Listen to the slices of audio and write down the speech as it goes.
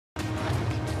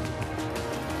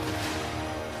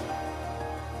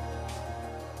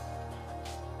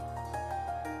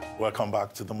Welcome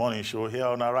back to the morning show here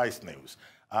on Arise News.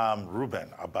 I'm Ruben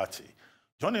Abati.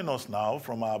 Joining us now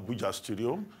from our Abuja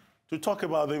studio to talk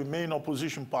about the main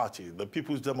opposition party, the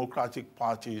People's Democratic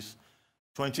Party's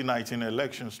 2019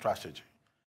 election strategy,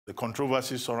 the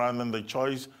controversy surrounding the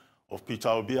choice of Peter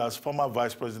Obi as former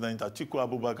Vice President Atiku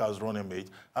Abubakar's running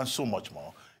mate, and so much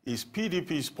more, is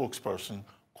PDP spokesperson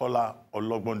Kola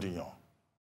Ologbondiyan.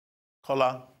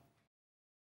 Kola,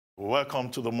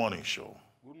 welcome to the morning show.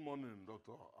 Good morning,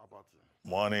 Dr. Abati.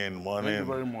 Morning. Thank you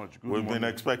very much. We've been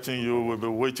expecting you. We've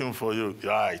been waiting for you.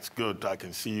 Yeah, it's good. I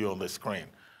can see you on the screen.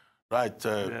 Right.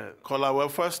 Kola, well,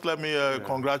 first let me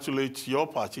congratulate your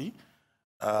party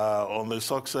on the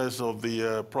success of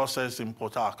the process in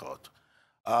Port Harcourt.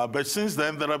 But since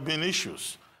then, there have been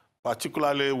issues,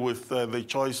 particularly with the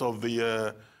choice of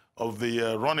the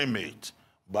running mate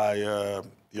by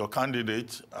your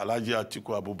candidate, Alhaji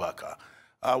Atiku Abubakar.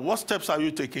 What steps are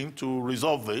you taking to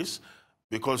resolve this?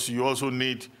 Because you also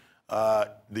need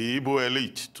the Igbo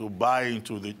elite to buy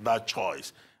into that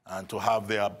choice and to have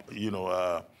their,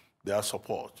 their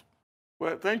support.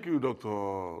 Well, thank you, Dr.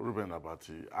 Ruben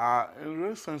Abati. In the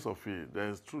real sense of it,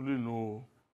 there's truly no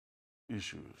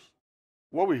issues.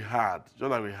 What we had, just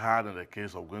like we had in the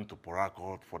case of going to Port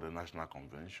Harcourt for the National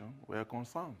Convention, were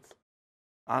concerns.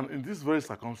 And in this very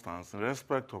circumstance, in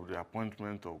respect of the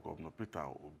appointment of Governor Peter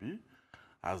Obi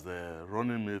as the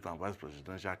running mate and vice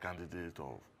presidential candidate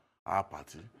of our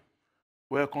party,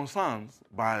 were concerns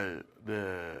by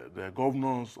the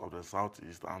governors of the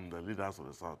Southeast and the leaders of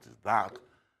the Southeast that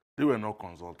they were not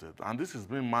consulted. And this is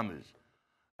being managed.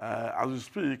 As we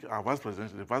speak, the vice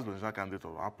presidential candidate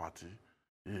of our party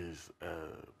is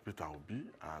Peter Obi,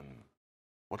 and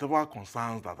whatever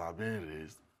concerns that are being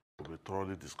raised will be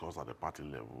thoroughly discussed at the party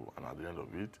level, and at the end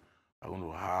of it, we're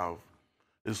going to have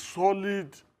a solid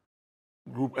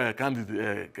group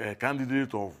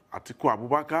candidate of Atiku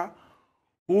Abubakar,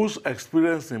 whose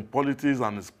experience in politics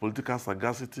and his political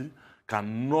sagacity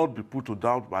cannot be put to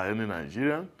doubt by any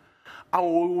Nigerian. And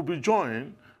we will be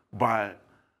joined by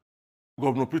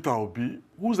Governor Peter Obi,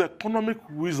 whose economic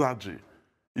wizardry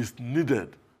is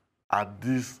needed at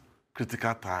this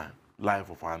critical time,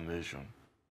 life of our nation.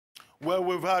 Well,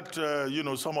 we've had,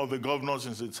 some of the governors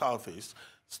in the Southeast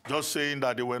just saying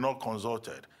that they were not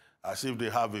consulted, as if they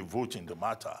have a vote in the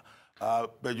matter.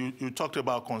 But you talked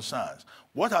about concerns.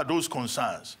 What are those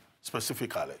concerns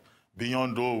specifically,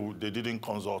 beyond though they didn't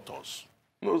consult us?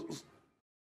 No,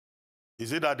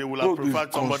 is it that they will have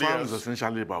preferred somebody else? Concerns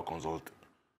essentially about consulting.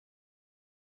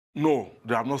 No,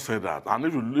 they have not said that. And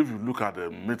if you look at the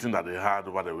meeting that they had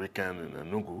over the weekend in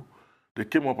Enugu, they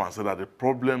came up and said that the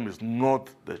problem is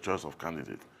not the choice of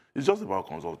candidate. It's just about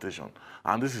consultation.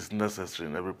 And this is necessary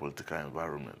in every political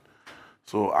environment.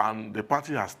 So, and the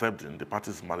party has stepped in. The party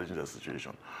is managing the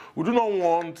situation. We do not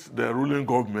want the ruling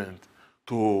government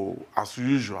to, as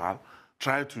usual,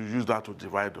 try to use that to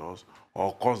divide us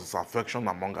or cause disaffection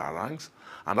among our ranks.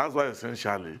 And that's why,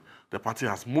 essentially, the party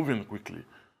has moved in quickly.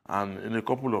 And in a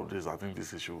couple of days, I think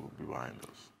this issue will be behind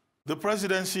us. The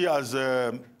presidency has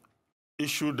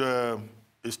issued a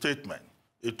statement,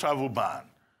 a travel ban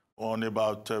on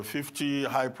about 50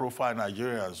 high-profile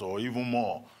Nigerians or even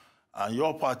more. And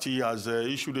your party has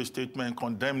issued a statement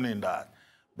condemning that.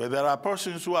 But there are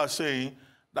persons who are saying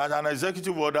that an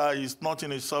executive order is not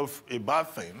in itself a bad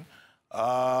thing,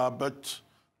 but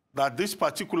that this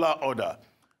particular order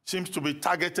seems to be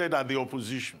targeted at the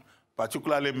opposition,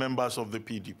 particularly members of the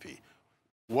PDP.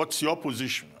 What's your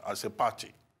position as a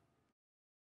party?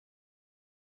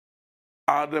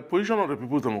 The position of the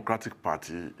People's Democratic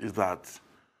Party is that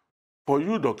for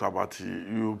you, Dr. Abati,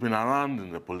 you've been around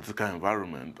in the political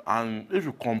environment, and if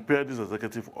you compare this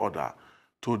executive order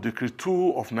to Decree 2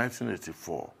 of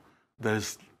 1984, there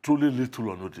is truly little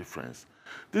or no difference.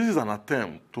 This is an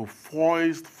attempt to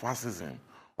foist fascism,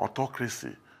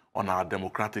 autocracy on our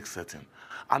democratic setting.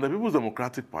 And the People's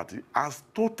Democratic Party has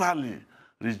totally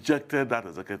rejected that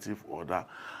executive order,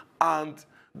 and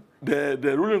the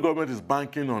ruling government is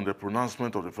banking on the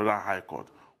pronouncement of the Federal High Court.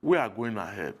 We are going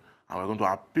ahead, and we're going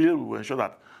to appeal. We will ensure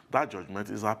that that judgment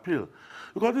is appealed.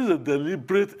 Because this is a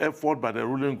deliberate effort by the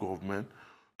ruling government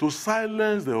to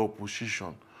silence the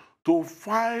opposition, to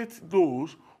fight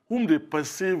those whom they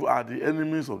perceive are the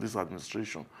enemies of this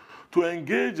administration, to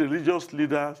engage religious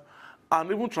leaders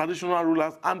and even traditional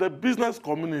rulers and the business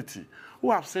community who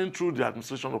have seen through the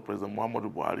administration of President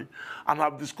Muhammadu Buhari and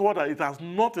have discovered that it has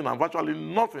nothing and virtually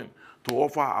nothing to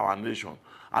offer our nation.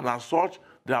 And as such,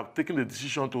 they have taken the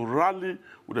decision to rally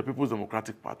with the People's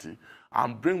Democratic Party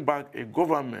and bring back a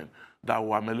government that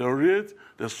will ameliorate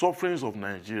the sufferings of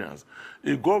Nigerians,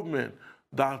 a government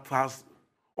that has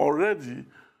already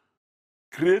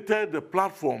created the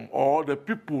platform or the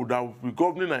people that will be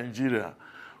governing Nigeria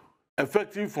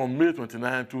effective from May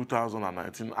 29,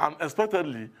 2019. And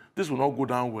expectedly, this will not go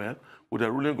down well with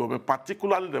the ruling government,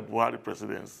 particularly the Buhari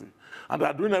presidency. And they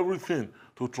are doing everything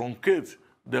to truncate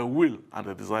the will and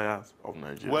the desires of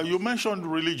Nigeria. Well, you mentioned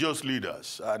religious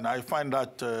leaders, and I find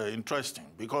that interesting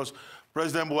because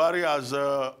President Buhari has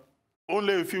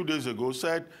only a few days ago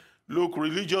said, look,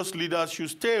 religious leaders should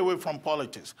stay away from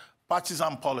politics,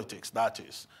 partisan politics, that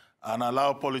is, and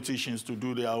allow politicians to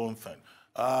do their own thing.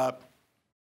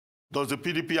 Does the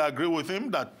PDP agree with him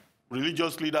that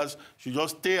religious leaders should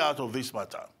just stay out of this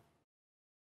matter?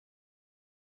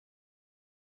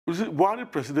 You see, Buhari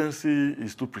presidency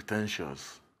is too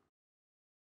pretentious.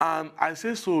 And I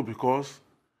say so because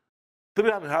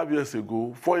 3.5 years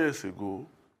ago, 4 years ago,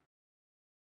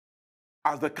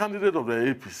 as the candidate of the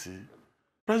APC,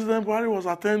 President Buhari was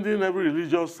attending every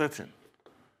religious setting.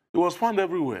 He was found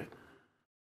everywhere.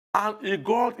 And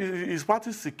his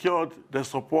party secured the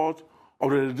support of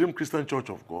the Redeemed Christian Church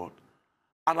of God.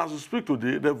 And as we speak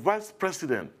today, the vice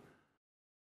president,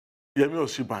 Yemi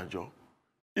Osibanjo,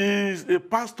 is a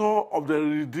pastor of the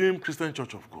Redeemed Christian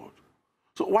Church of God.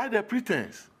 So why the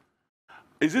pretense?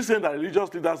 Is he saying that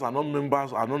religious leaders are not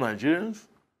members, are not Nigerians?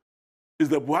 Is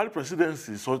the Buhari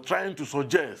presidency trying to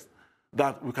suggest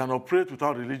that we can operate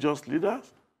without religious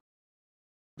leaders?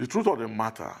 The truth of the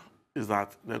matter is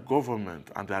that the government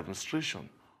and the administration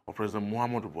of President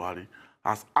Muhammadu Buhari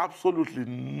has absolutely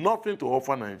nothing to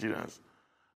offer Nigerians.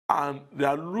 And they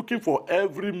are looking for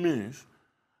every means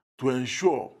to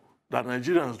ensure that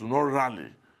Nigerians do not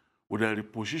rally with the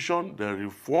reposition, the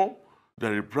reform, the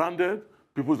rebranded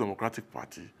People's Democratic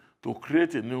Party to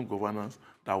create a new governance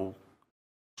that will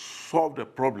solve the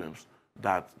problems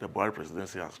that the Buhari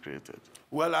presidency has created.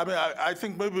 Well, I mean, I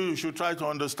think maybe you should try to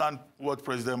understand what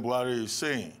President Buhari is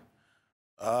saying.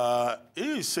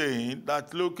 He is saying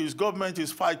that, look, his government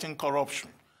is fighting corruption,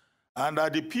 and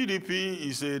that the PDP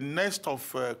is a nest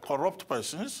of corrupt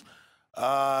persons.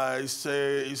 It's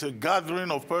a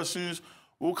gathering of persons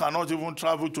who cannot even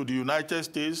travel to the United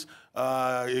States,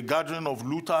 a gathering of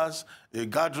looters, a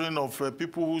gathering of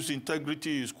people whose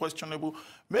integrity is questionable.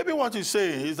 Maybe what he's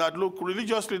saying is that, look,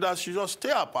 religious leaders should just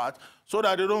stay apart so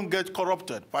that they don't get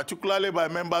corrupted, particularly by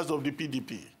members of the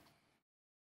PDP.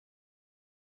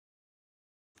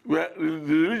 Well, the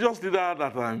religious leader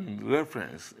that I'm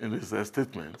referencing in this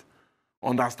statement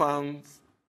understands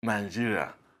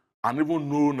Nigeria and even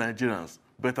know Nigerians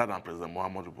better than President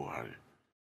Muhammadu Buhari.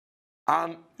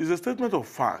 And it's a statement of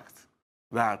fact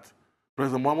that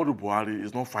President Muhammadu Buhari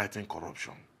is not fighting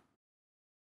corruption.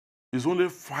 He's only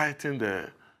fighting the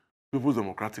People's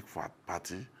Democratic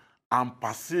Party and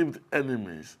perceived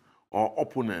enemies or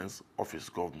opponents of his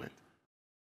government.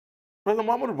 President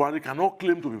Muhammadu Buhari cannot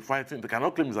claim to be fighting, they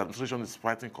cannot claim his administration is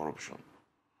fighting corruption.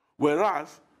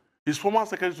 Whereas his former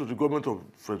secretary to the government of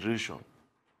the Federation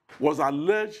was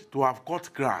alleged to have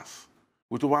cut grass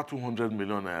with over 200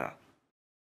 million naira.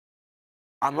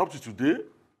 And up to today,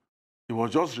 he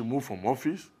was just removed from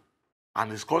office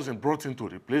and his cousin brought in to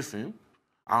replace him,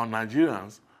 and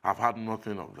Nigerians have had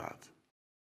nothing of that.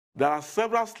 There are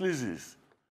several sleazes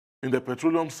in the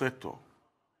petroleum sector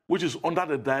which is under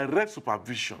the direct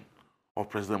supervision of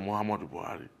President Muhammadu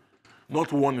Buhari.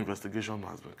 Not one investigation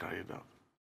has been carried out.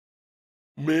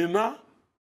 Mena,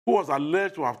 who was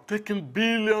alleged to have taken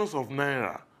billions of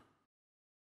naira,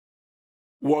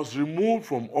 was removed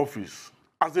from office.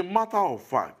 As a matter of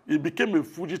fact, he became a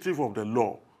fugitive of the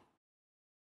law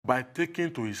by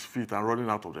taking to his feet and running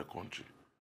out of the country.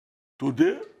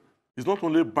 Today, he's not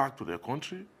only back to the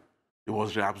country, he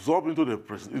was reabsorbed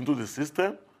into the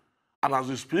system, and as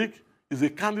we speak, is a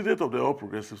candidate of the All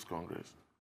Progressives Congress.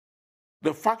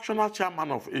 The factional chairman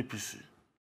of APC,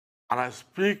 and I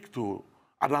speak to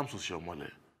Adams Oshiomhole,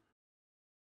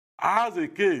 has a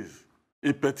case,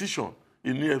 a petition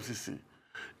in EFCC.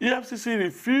 EFCC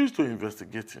refused to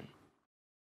investigate him.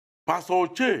 Pastor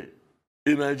Oche, a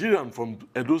Nigerian from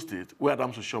Edo State, where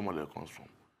Adams Oshiomhole comes from,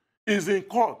 is in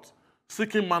court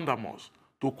seeking mandamus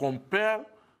to compel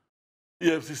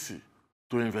EFCC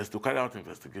to carry out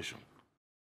investigation.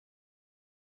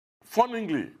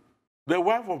 Funnily, the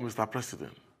wife of Mr.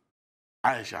 President,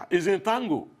 Aisha, is in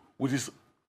tango with his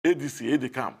ADC,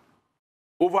 ADCAM,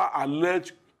 over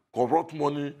alleged corrupt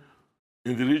money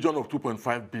in the region of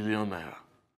 2.5 billion naira.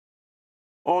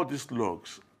 All these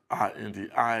logs are in the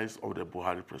eyes of the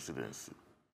Buhari presidency.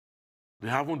 They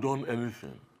haven't done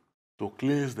anything to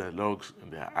cleanse the logs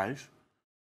in their eyes.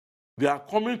 They are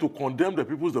coming to condemn the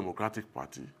People's Democratic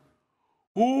Party,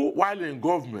 who, while in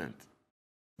government,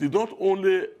 did not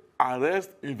only arrest,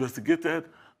 investigated,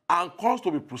 and caused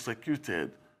to be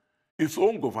prosecuted its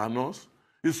own governors,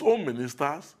 its own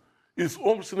ministers, its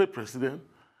own Senate president,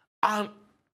 and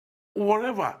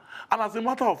whatever. And as a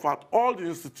matter of fact, all the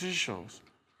institutions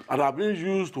that are being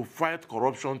used to fight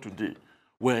corruption today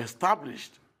were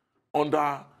established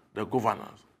under the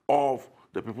governance of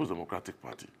the People's Democratic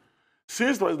Party.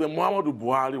 Since President Muhammadu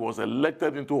Buhari was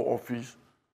elected into office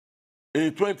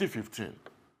in 2015,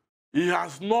 he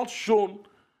has not shown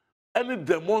any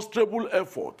demonstrable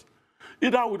effort,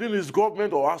 either within his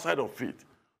government or outside of it,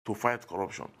 to fight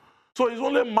corruption. So he's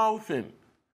only mouthing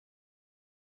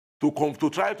to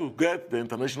try to get the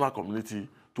international community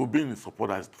to be in his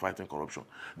support as fighting corruption.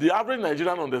 The average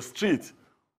Nigerian on the street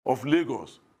of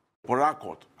Lagos, Port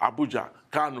Harcourt, Abuja,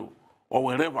 Kano, or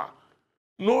wherever,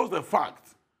 knows the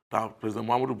fact that President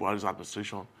Muhammadu Buhari's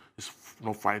administration is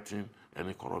not fighting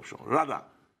any corruption. Rather,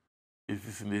 it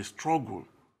is in a struggle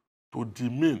to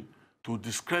demean, to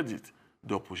discredit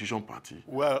the opposition party,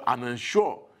 and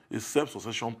ensure a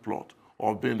self-succession plot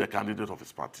of being the candidate of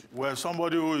his party. Well,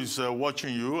 somebody who is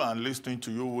watching you and listening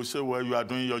to you will say, well, you are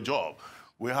doing your job.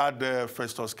 We had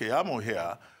Festus Keyamo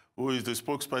here, who is the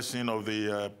spokesperson of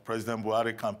the President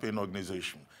Buhari campaign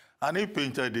organization. And he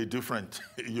painted a different,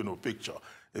 picture,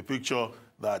 a picture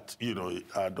that,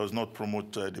 does not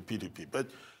promote the PDP. But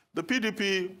the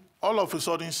PDP, all of a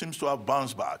sudden, seems to have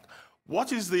bounced back.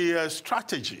 What is the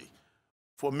strategy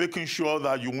for making sure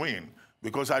that you win?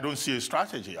 Because I don't see a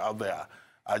strategy out there.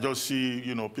 I just see,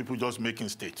 people just making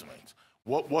statements.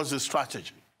 What's the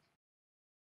strategy?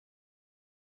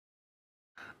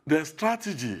 The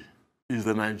strategy is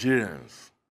the Nigerians.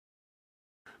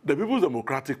 The People's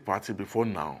Democratic Party before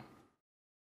now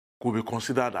could be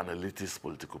considered an elitist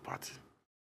political party.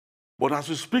 But as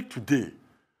we speak today,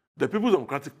 the People's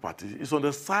Democratic Party is on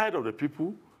the side of the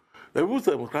people. The People's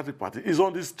Democratic Party is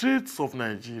on the streets of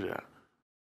Nigeria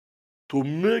to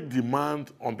make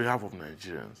demand on behalf of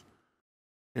Nigerians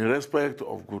in respect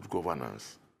of good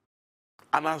governance.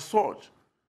 And as such,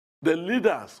 the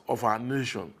leaders of our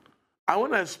nation, and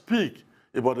when I speak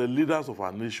about the leaders of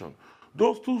our nation,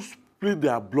 those who split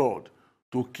their blood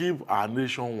to keep our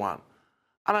nation one.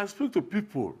 And I speak to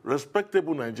people,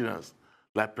 respectable Nigerians,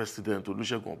 like President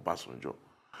Olusegun Obasanjo,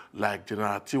 like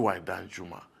General T.Y.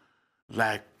 Danjuma,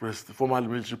 like former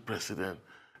military president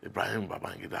Ibrahim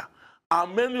Babangida,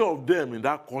 and many of them in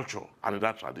that culture and in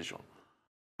that tradition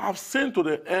have seen to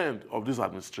the end of this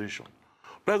administration.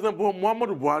 President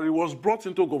Muhammadu Buhari was brought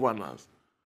into governance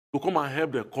to come and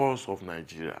help the cause of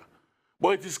Nigeria. But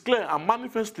it is clear and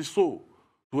manifestly so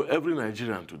to every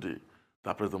Nigerian today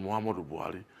that President Muhammadu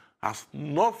Buhari has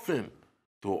nothing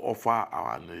to offer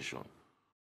our nation.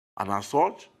 And as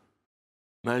such,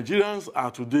 Nigerians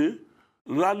are today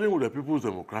rallying with the People's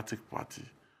Democratic Party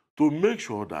to make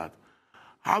sure that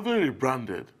having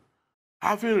rebranded,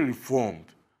 having reformed,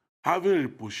 having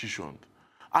repositioned,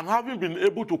 and having been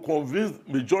able to convince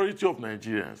the majority of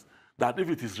Nigerians that if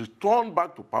it is returned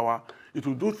back to power, it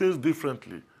will do things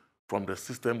differently from the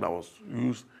system that was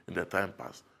used in the time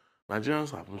past.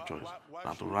 Nigerians have no choice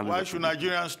than to rally. Why should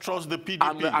Nigerians trust the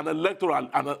PDP? And electoral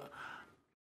and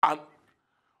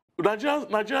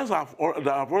Nigerians have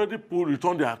already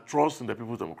returned their trust in the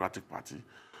People's Democratic Party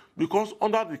because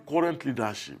under the current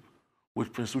leadership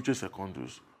with Prince Uche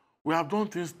Secondus, we have done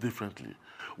things differently.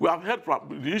 We have had,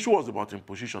 the issue was about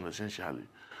imposition essentially,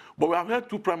 but we have had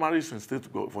two primaries in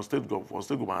for state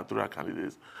gubernatorial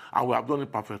candidates, and we have done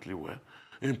it perfectly well.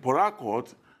 In Port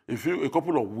Harcourt, a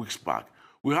couple of weeks back,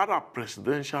 we had a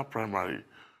presidential primary,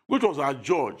 which was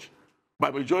adjudged by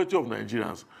majority of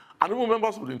Nigerians and even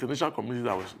members of the international community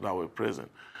that were present,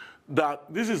 that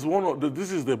this is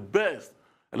the best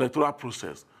electoral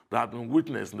process that has been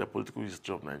witnessed in the political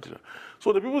history of Nigeria.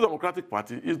 So the People's Democratic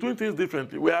Party is doing things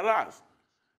differently, whereas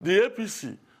the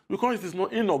APC, because it is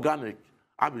not inorganic,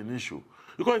 ab initio,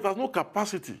 because it has no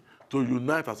capacity to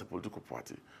unite as a political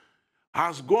party,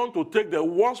 has gone to take the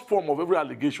worst form of every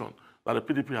allegation that the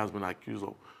PDP has been accused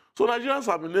of. So Nigerians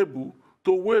have been able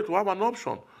to have an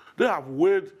option. They have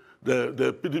weighed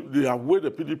the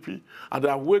PDP, and they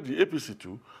have weighed the APC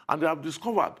too, and they have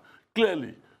discovered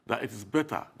clearly that it is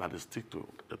better that they stick to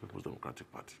the People's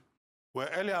Democratic Party. Well,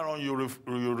 earlier on, you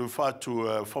referred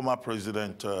to former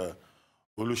President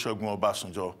Olusegun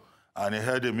Obasanjo, and he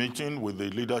had a meeting with the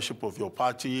leadership of your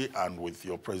party and with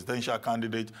your presidential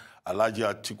candidate, Alhaji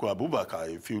Atiku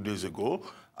Abubakar, a few days ago,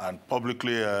 and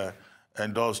publicly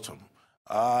endorsed him.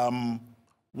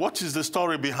 What is the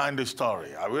story behind the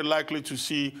story? Are we likely to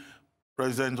see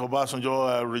President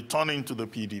Obasanjo returning to the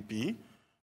PDP?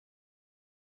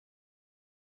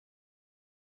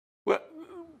 Well,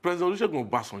 President Olusegun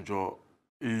Obasanjo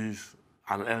is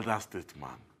an elder statesman.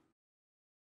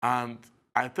 And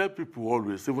I tell people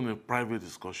always, even in private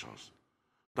discussions,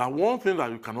 that one thing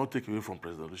that you cannot take away from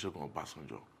President Olusegun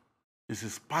Obasanjo is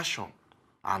his passion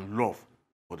and love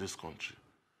for this country.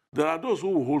 There are those who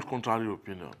will hold contrary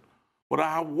opinion, but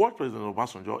I have watched President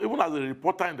Obasanjo, even as a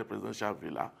reporter in the presidential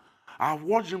villa, I have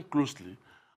watched him closely,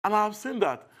 and I have seen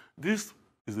that this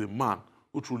is a man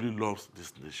who truly loves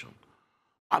this nation.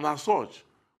 And as such,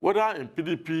 whether in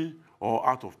PDP or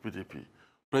out of PDP,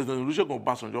 President Olusegun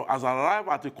Obasanjo has arrived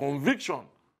at a conviction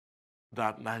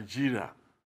that Nigeria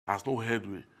has no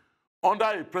headway under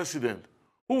a president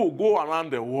who will go around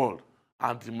the world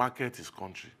and demarcate his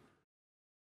country.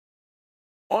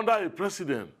 Under a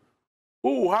president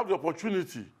who will have the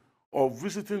opportunity of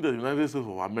visiting the United States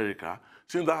of America,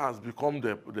 since that has become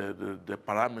the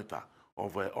parameter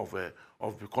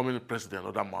of becoming president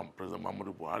under President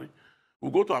Muhammadu Buhari,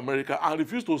 will go to America and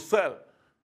refuse to sell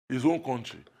his own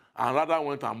country, and rather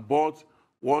went and bought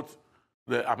what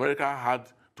America had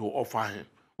to offer him,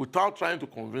 without trying to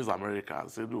convince America and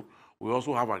say, look, we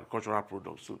also have agricultural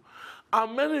products too.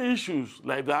 And many issues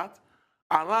like that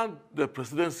around the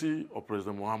presidency of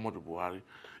President Muhammadu Buhari,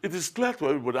 it is clear to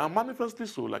everybody, and manifestly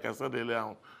so, like I said earlier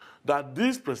on, that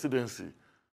this presidency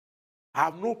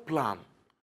have no plan.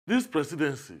 This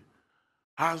presidency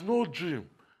has no dream.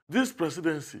 This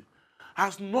presidency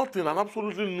has nothing and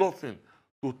absolutely nothing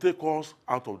to take us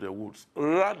out of the woods.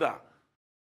 Rather,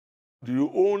 the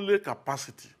only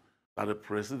capacity that the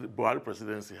Buhari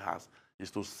presidency has is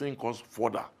to sink us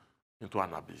further into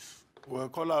an abyss. Well,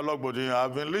 Kola Ologbondiyan,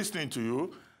 I've been listening to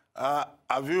you.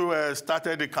 Have you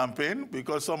started the campaign?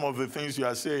 Because some of the things you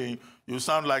are saying, you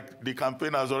sound like the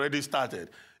campaign has already started,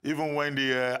 even when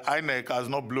the INEC has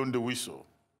not blown the whistle.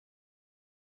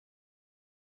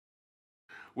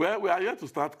 Well, we are yet to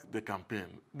start the campaign,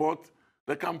 but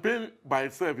the campaign by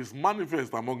itself is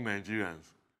manifest among Nigerians.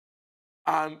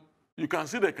 And you can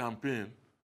see the campaign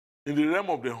in the realm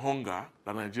of the hunger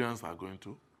that Nigerians are going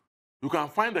to. You can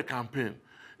find the campaign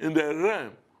in the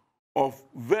realm of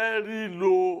very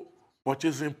low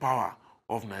purchasing power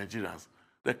of Nigerians,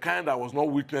 the kind that was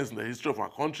not witnessed in the history of our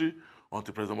country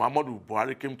until President Muhammadu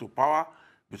Buhari came to power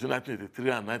between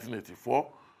 1983 and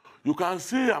 1984. You can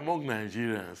see among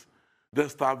Nigerians the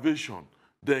starvation,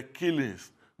 the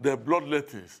killings, the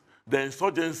bloodlettings, the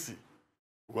insurgency.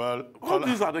 Well, all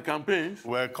these are the campaigns.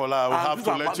 Well, Kola, I will have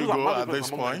to let you go at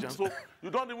this point. So you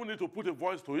don't even need to put a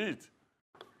voice to it.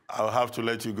 I'll have to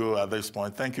let you go at this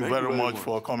point. Thank you very much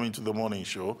for coming to the morning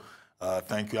show.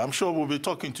 Thank you. I'm sure we'll be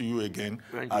talking to you again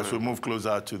as we move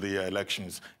closer to the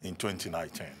elections in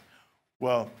 2019.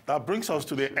 Well, that brings us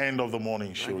to the end of the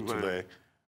morning show today.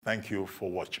 Thank you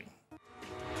for watching.